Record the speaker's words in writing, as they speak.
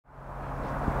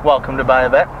Welcome to Buy a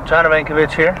Vet. John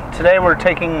Ivankovich here. Today we're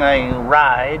taking a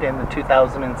ride in the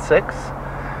 2006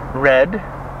 red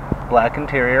black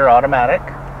interior automatic.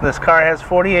 This car has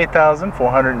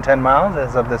 48,410 miles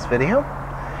as of this video.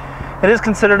 It is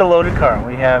considered a loaded car.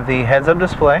 We have the heads-up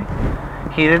display,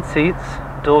 heated seats,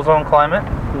 dual zone climate,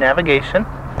 navigation,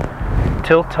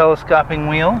 tilt telescoping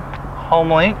wheel,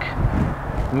 home link,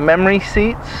 memory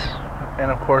seats, and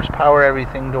of course power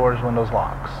everything, doors, windows,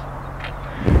 locks.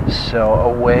 So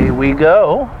away we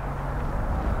go.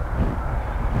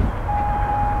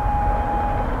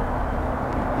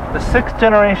 The 6th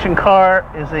generation car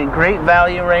is a great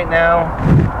value right now,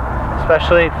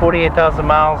 especially 48,000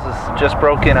 miles is just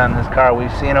broke in on this car.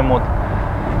 We've seen them with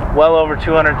well over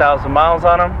 200,000 miles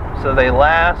on them, so they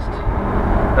last.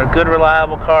 They're good,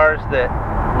 reliable cars that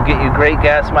will get you great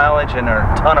gas mileage and are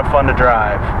a ton of fun to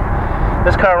drive.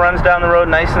 This car runs down the road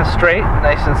nice and straight,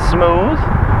 nice and smooth.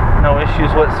 No issues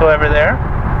whatsoever there.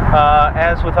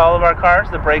 As with all of our cars,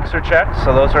 the brakes are checked,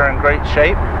 so those are in great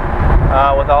shape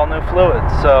with all new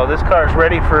fluids. So this car is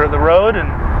ready for the road and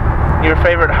your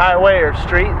favorite highway or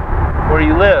street where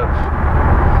you live.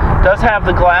 It does have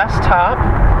the glass top.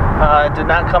 It did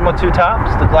not come with two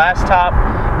tops. The glass top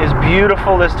is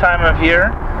beautiful this time of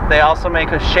year. They also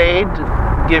make a shade to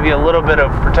give you a little bit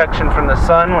of protection from the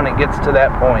sun when it gets to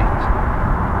that point.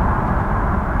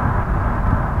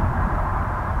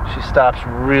 She stops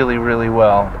really, really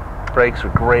well. Brakes are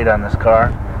great on this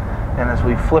car. And as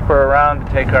we flip her around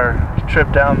to take our trip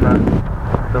down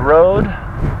the road,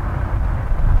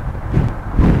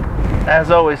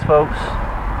 as always folks,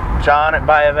 John at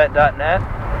buyavet.net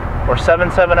or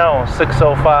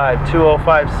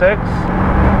 770-605-2056.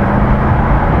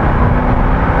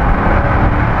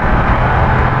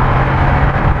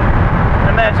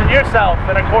 Imagine yourself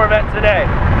in a Corvette today.